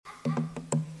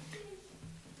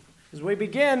As we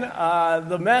begin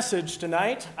the message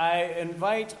tonight, I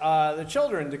invite the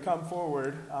children to come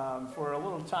forward for a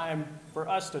little time for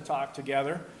us to talk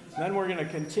together. And then we're going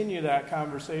to continue that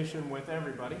conversation with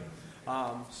everybody.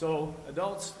 So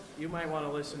adults, you might want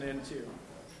to listen in too.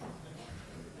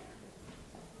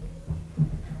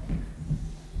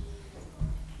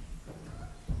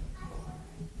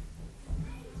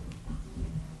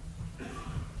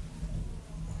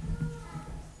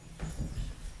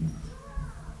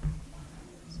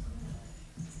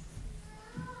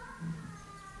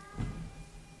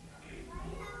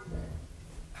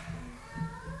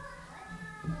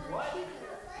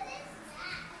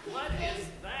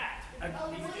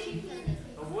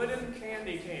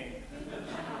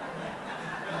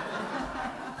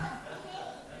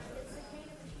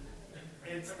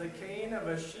 It's the cane of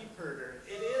a sheep herder.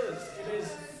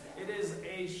 It is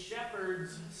a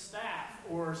shepherd's staff,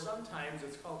 or sometimes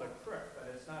it's called a crook,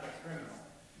 but it's not a criminal.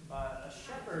 A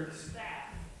shepherd's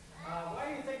staff. Why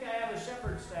do you think I have a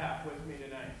shepherd's staff with me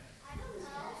tonight? I don't know.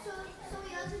 So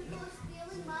he doesn't go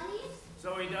stealing money?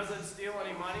 So he doesn't steal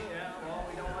any money? Yeah, well,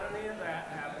 we don't want any of that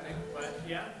happening, but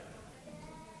yeah.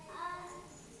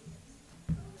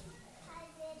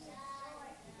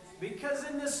 Because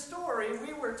in this story,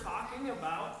 we were talking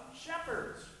about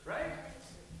shepherds, right?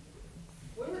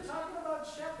 We were talking about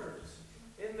shepherds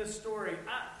in the story.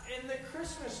 In the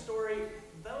Christmas story,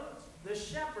 the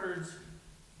shepherds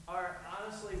are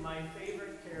honestly my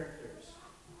favorite characters.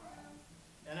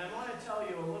 And I want to tell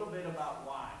you a little bit about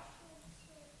why.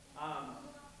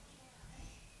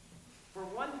 For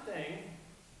one thing,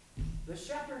 the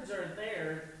shepherds are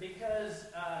there because,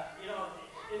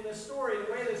 in the story,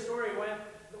 the way the story went,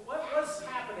 what's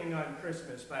happening on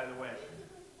Christmas, by the way?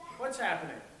 What's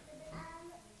happening?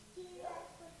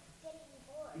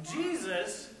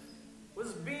 Jesus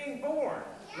was being born,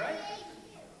 right?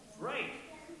 Right.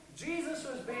 Jesus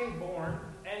was being born,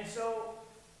 and so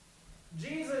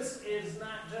Jesus is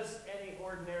not just any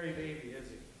ordinary baby, is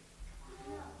he?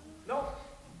 Nope.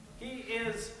 He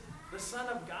is the Son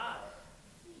of God.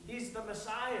 He's the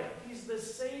Messiah. He's the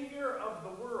Savior of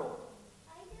the world.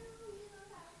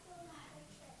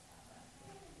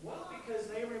 Well, because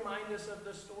they remind us of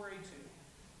the story too.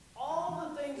 All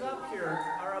the things up here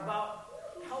are about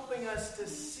helping us to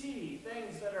see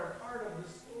things that are part of the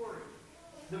story.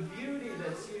 The beauty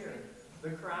that's here. The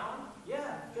crown?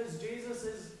 Yeah, because Jesus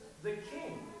is the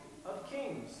King of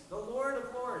kings, the Lord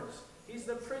of lords. He's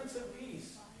the Prince of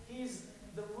Peace. He's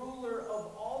the ruler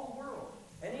of all the world.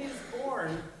 And he is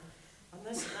born on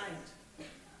this night.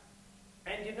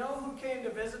 And you know who came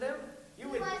to visit him? You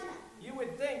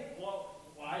would think, well,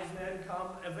 wise men come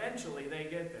eventually, they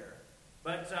get there.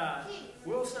 But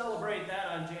we'll celebrate that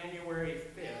on January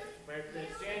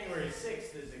 5th. January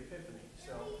 6th is Epiphany.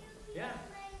 So, yeah.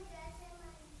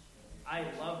 I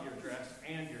love your dress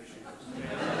and your shoes.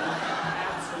 They are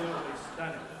absolutely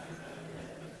stunning.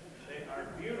 They are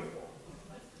beautiful.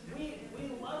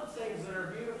 We love things that are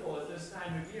beautiful at this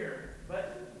time of year,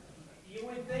 but you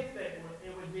would think that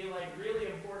it would be like really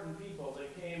important people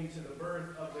that came to the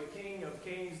birth of the King of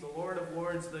Kings, the Lord of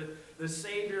Lords, the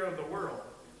Savior of the world.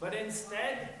 But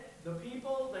instead, the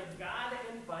people that God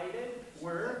invited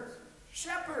were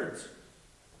shepherds.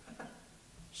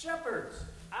 Shepherds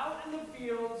out in the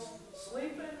fields,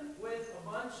 sleeping with a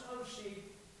bunch of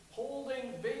sheep,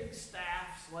 holding big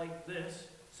staffs like this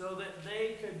so that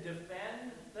they could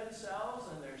defend themselves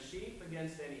and their sheep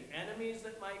against any enemies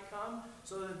that might come,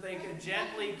 so that they could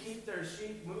gently keep their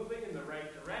sheep moving in the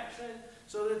right direction,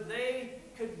 so that they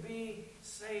could be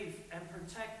safe and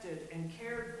protected and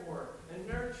cared for and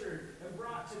nurtured and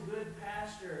brought to good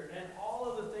pasture and all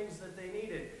of the things that they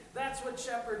needed. That's what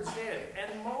shepherds did.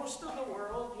 And most of the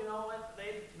world, you know what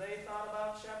they thought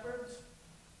about shepherds?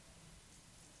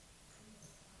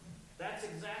 That's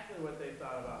exactly what they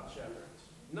thought about shepherds.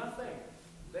 Nothing.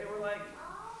 They were like,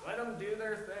 let them do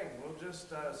their thing. We'll just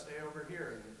stay over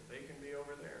here and they can be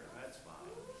over there. That's fine.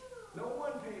 No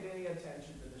one paid any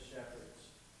attention to the shepherds.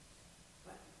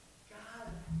 But God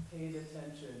paid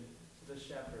attention to the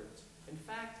shepherds. In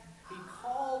fact, he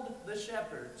called the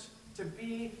shepherds to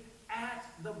be at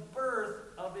the birth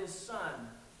of his son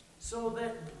so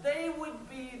that they would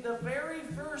be the very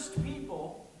first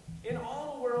people in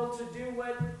all the world to do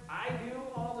what I do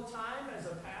all the time as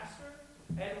a pastor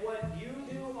and what you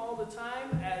do all the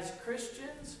time as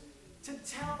Christians, to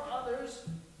tell others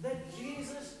that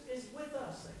Jesus is with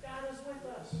us, that God is with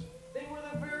us. They were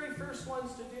the very first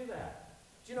ones to do that.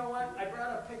 Do you know what? I brought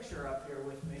a picture up here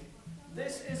with me.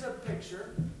 This is a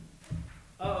picture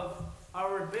of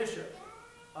our bishop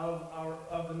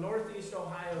of the Northeast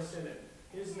Ohio Synod.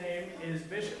 His name is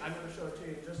Bishop. I'm going to show it to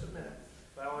you in just a minute.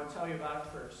 but I want to tell you about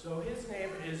it first. So his name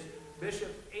is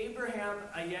Bishop Abraham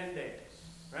Allende,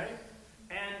 right?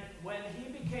 And when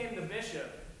he became the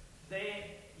bishop,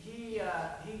 he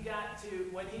got to,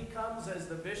 when he comes as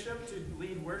the bishop to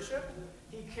lead worship,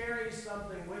 he carries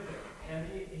something with him. And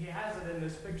he has it in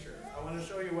this picture. I want to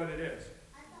show you what it is.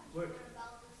 Look.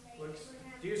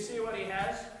 Do you see what he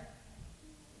has?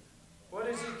 What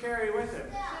does he carry with him?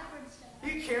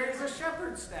 He carries a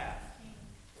shepherd's staff.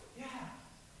 Yeah.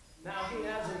 Now he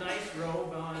has a nice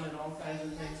robe on and all kinds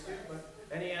of things too,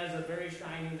 and he has a very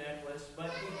shiny necklace,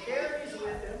 but he carries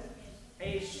with him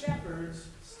a shepherd's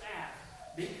staff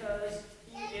because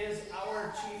he is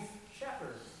our chief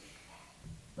shepherd.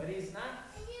 But he's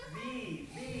not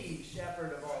the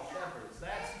shepherd of all shepherds.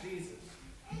 That's Jesus.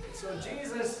 So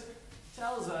Jesus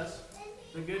tells us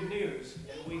the good news,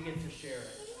 and we get to share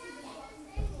it.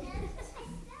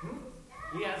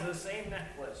 He has the same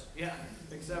necklace, yeah,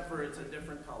 except for it's a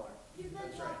different color.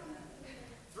 That's right.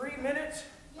 3 minutes?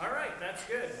 All right, that's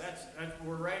good. That's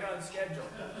we're right on schedule.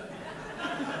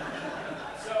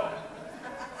 So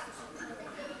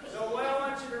what I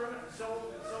want you to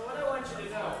what I want you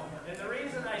to know, and the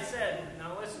reason I said,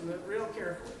 now listen real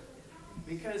carefully,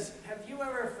 because have you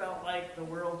ever felt like the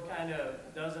world kind of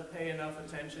doesn't pay enough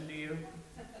attention to you?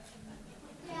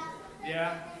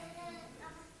 Yeah?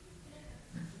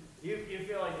 You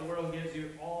feel like the world gives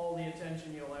you all the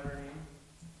attention you'll ever need?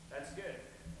 That's good.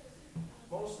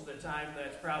 Most of the time,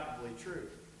 that's probably true.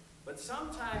 But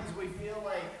sometimes we feel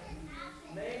like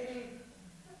maybe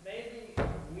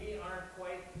we aren't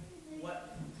quite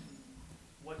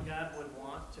what God would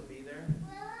want to be there.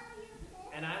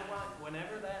 And I want,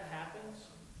 whenever that happens,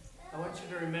 I want you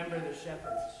to remember the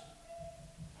shepherds.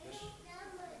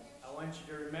 I want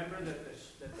you to remember that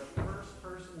the first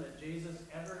person that Jesus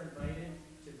ever invited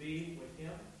to be with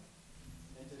him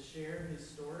and to share his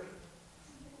story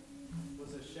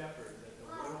was a shepherd that the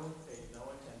world paid no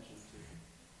attention to.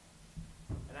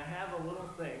 And I have a little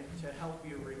thing to help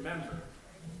you remember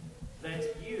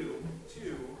that you,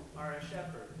 too, are a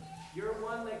shepherd. You're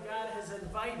one that God has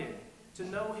invited to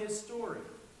know his story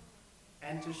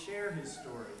and to share his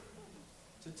story,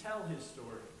 to tell his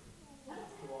story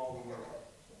to all the world.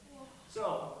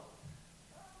 So,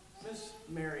 Miss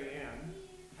Mary Ann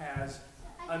has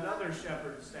another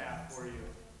shepherd's staff for you.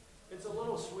 It's a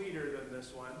little sweeter than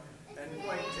this one and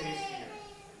quite tastier.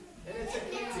 And it's a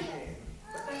candy cane.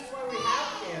 But that's why we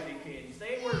have candy canes.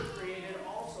 They were created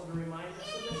also to remind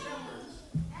us of the shepherds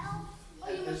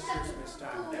at this Christmas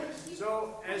time.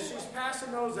 So, as she's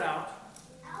passing those out,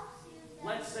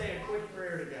 let's say a quick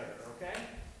prayer together, okay?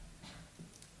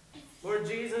 Lord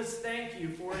Jesus, thank you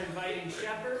for inviting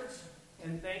shepherds,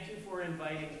 and thank you for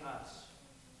inviting us.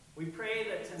 We pray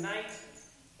that tonight,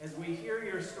 as we hear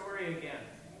your story again,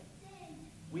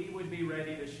 we would be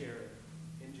ready to share it.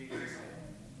 In Jesus' name.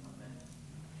 Amen.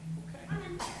 Okay.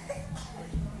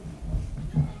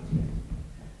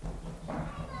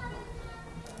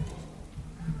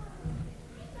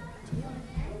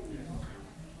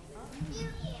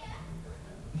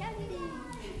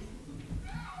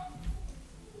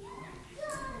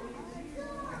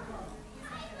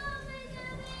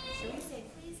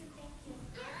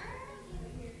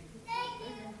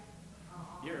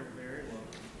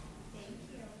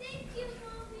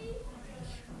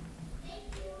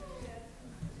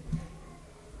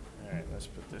 Let's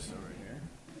put this over here.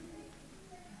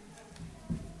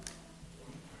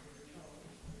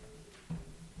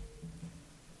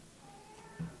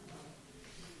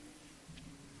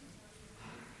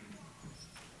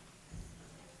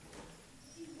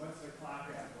 What's the clock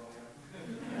at, William?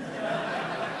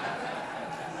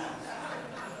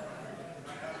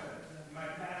 Am I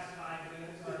past 5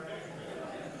 minutes already?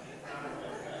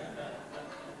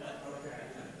 Okay.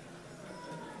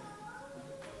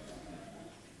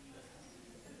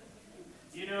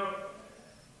 You know,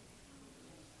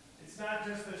 it's not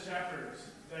just the shepherds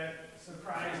that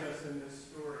surprise us in this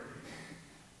story.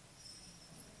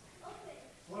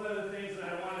 One of the things that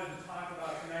I wanted to talk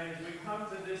about tonight is we come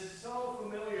to this so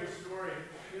familiar story.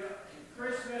 You know,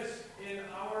 Christmas in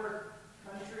our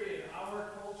country, in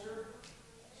our culture,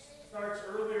 starts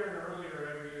earlier and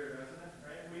earlier every year, doesn't it?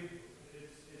 Right?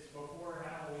 It's before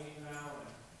Halloween now, and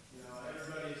you know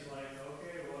everybody's like,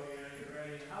 okay, well, you gotta get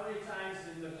ready. How many times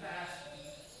in the past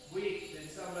week did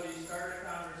somebody start a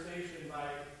conversation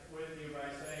with you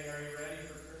by saying, are you ready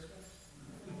for Christmas?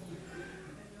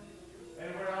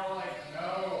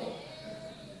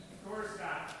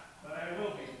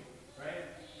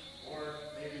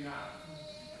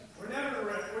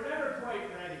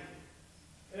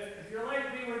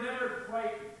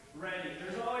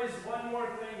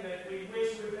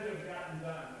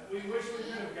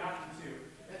 gotten to.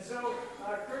 And so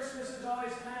Christmas is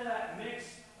always kind of that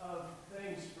mix of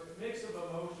things, mix of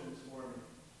emotions for me.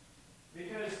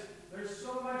 Because there's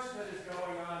so much that is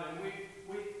going on, and we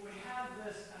have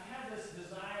this, I have this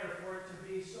desire for it to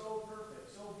be so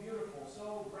perfect, so beautiful,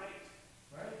 so bright,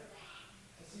 right?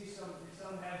 I see some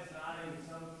heads nodding,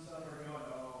 some are going,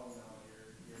 oh no,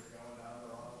 you're going down the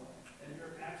wrong way. And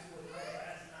you're absolutely right,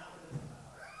 that's not what it's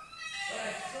about.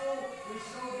 But we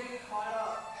so get caught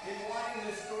up in wanting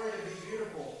this story to be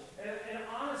beautiful. And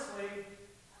honestly,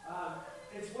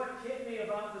 it's what hit me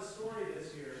about the story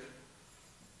this year.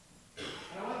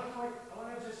 And I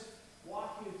want to just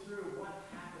walk you through what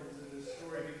happens in this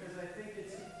story, because I think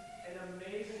it's an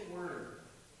amazing word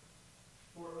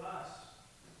for us.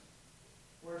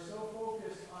 We're so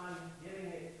focused on getting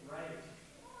it right.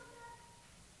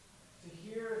 To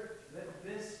hear that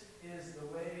this is the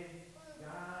way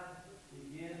God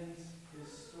begins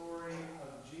his story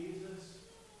of Jesus,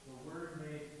 the Word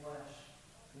made flesh,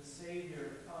 the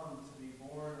Savior come to be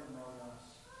born among us,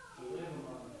 to live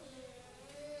among us.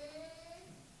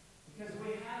 Because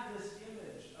we have this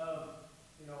image of,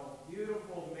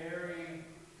 beautiful Mary,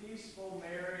 peaceful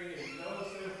Mary, and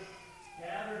Joseph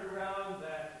gathered around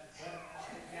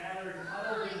gathered,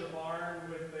 huddled in the barn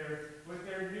with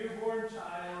their newborn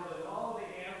child, and all the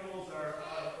animals are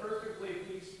perfectly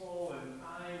peaceful and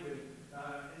kind,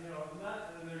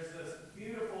 and there's this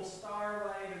beautiful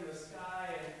starlight in the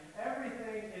sky, and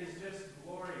everything is just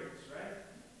glorious, right?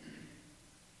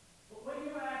 But when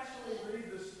you actually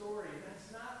read the story,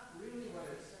 that's not really what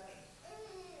it says.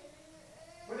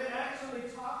 What it actually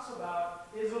talks about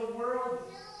is a world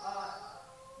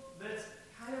that's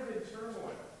kind of in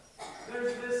turmoil.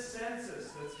 There's this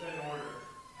census that's been ordered.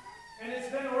 And it's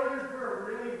been ordered for a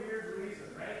really weird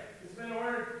reason, right? It's been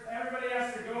ordered, everybody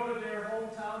has to go to their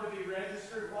hometown to be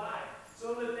registered. Why?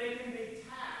 So that they can be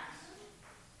taxed.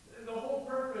 The whole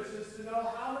purpose is to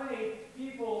know how many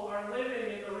people are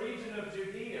living in the region of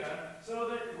Judea, so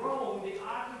that Rome, the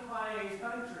occupying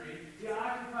country, the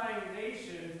occupying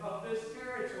nation of this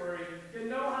territory, can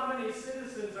know how many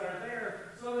citizens are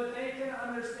there, so that they can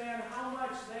understand how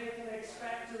much they can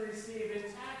expect to receive in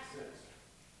taxes.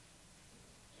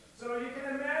 So you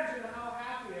can imagine how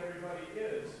happy everybody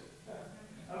is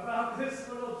about this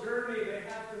little journey they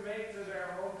have to make to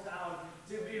their hometown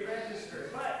to be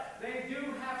registered. But they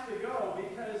do have to go,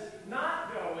 because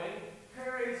not going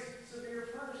carries severe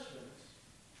punishments.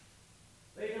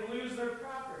 They can lose their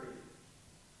property.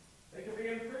 They could be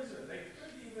in prison. They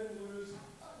could even lose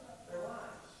their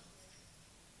lives.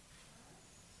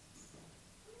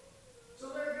 So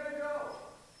they're going to go.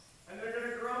 And they're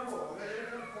going to grumble. And they're going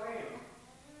to complain.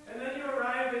 And then you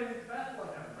arrive in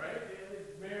Bethlehem, right?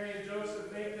 Mary and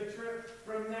Joseph make the trip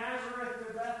from Nazareth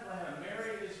to Bethlehem.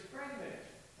 Mary is pregnant.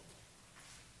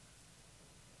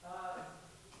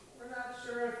 We're not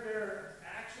sure if they're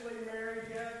actually married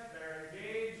yet. They're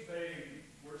engaged. They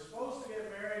were supposed to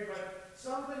get married, but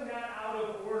something got out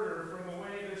of order from the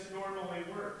way this normally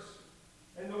works.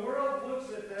 And the world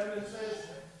looks at them and says,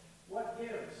 what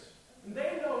gives? And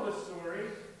they know the story,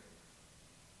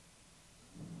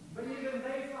 but even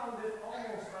they found it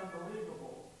almost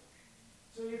unbelievable.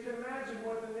 So you can imagine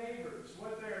what the neighbors,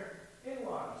 what their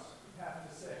in-laws have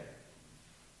to say.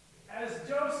 As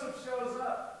Joseph shows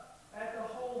up at the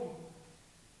home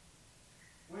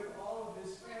with all of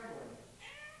his family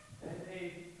and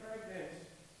a pregnant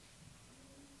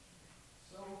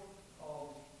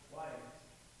so-called wife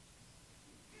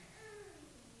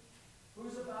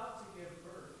who's about to give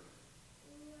birth.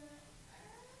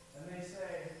 And they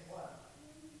say, what?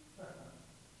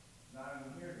 Not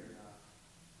in here, you're not.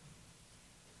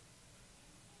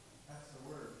 That's the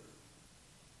word.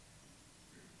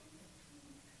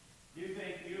 You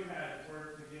think you had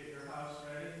work to get your house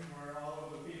ready for all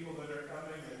of the people that are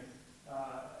coming and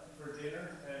for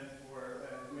dinner and for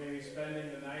maybe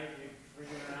spending the night,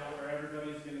 figuring out where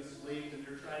everybody's going to sleep, and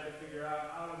you're trying to figure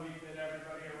out how do we fit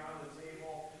everybody around the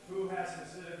table, who has to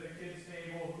sit at the kids'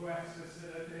 table, who has to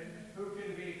sit at who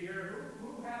can be here,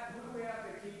 who do we have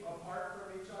to keep apart from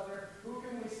each other, who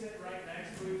can we sit right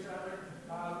next to each other,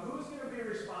 who's going to be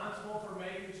responsible for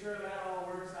making sure that all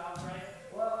works out right?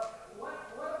 Well, what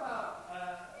about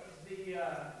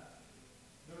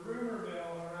the rumor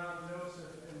mill around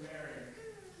Joseph and Mary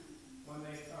when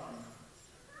they come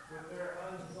with their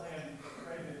unplanned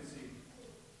pregnancy?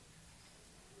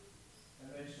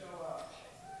 And they show up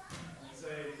and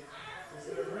say, is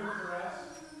there room for us?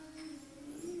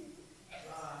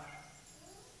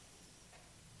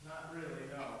 Not really,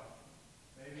 no.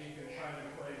 Maybe you can find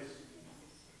a place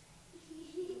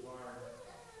in the barn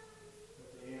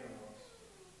with the animals.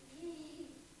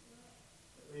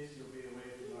 At least you'll be away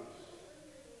from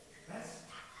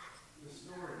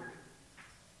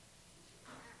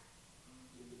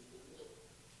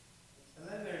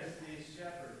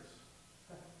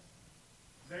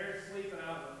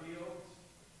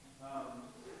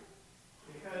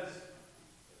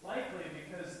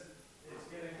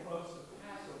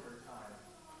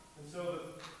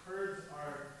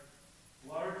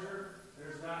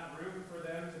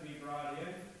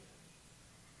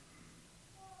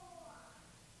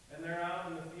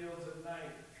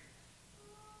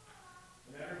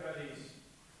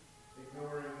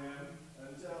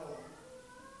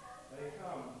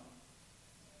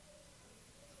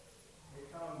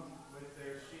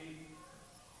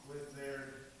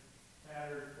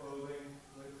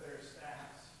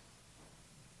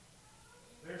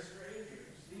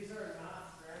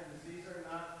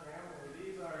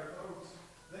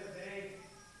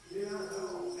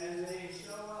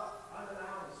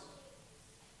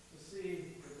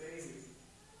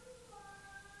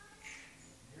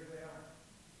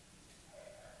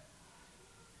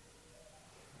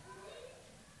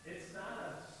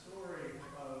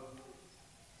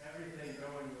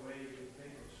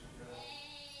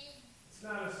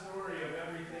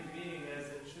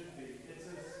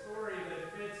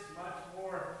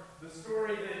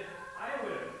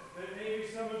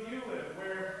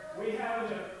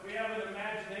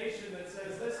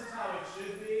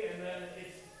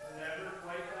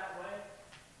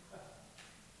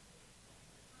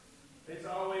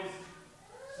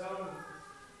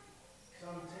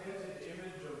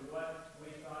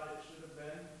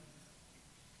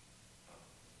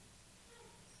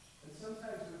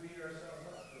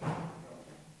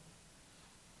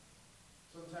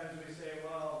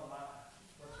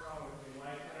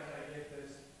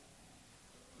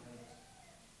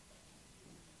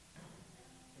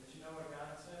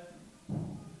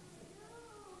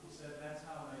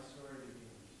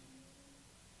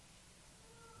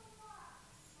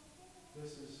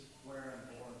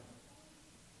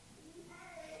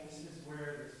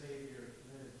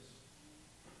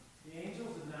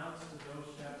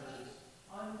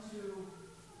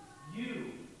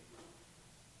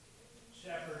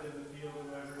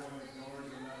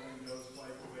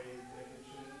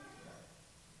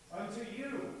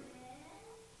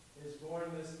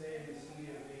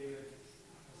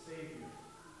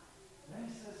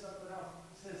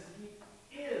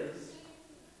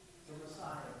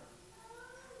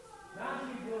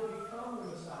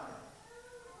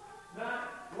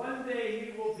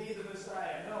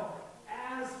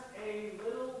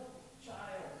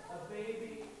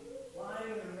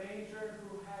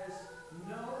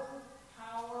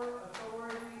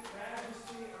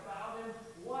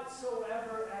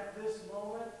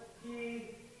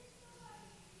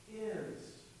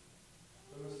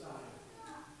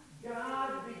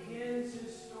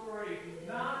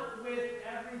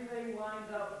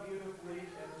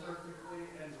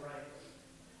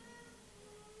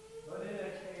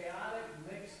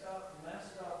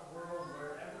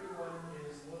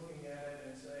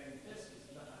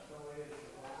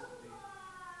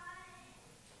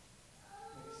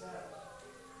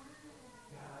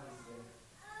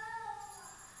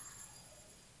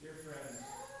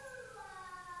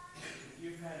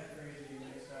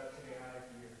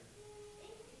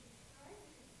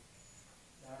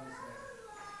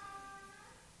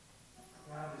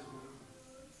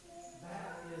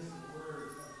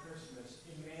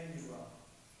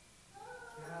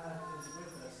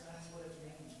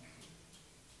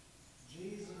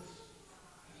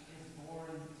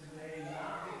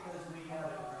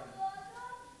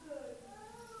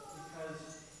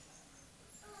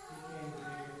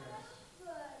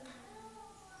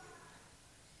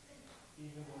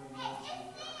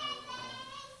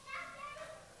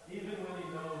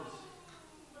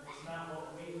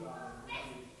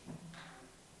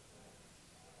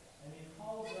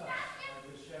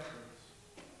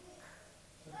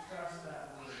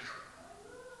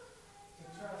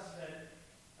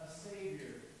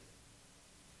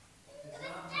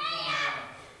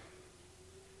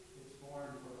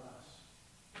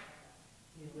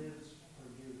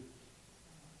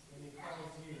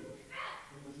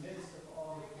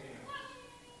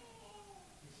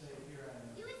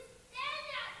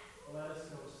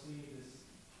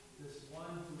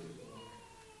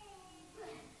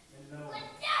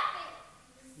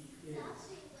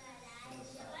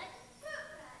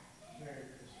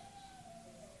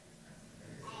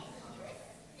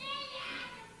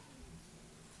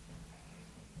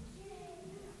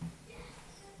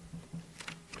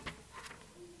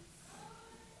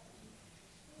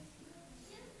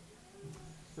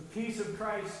peace of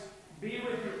Christ be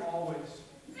with you always.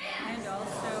 And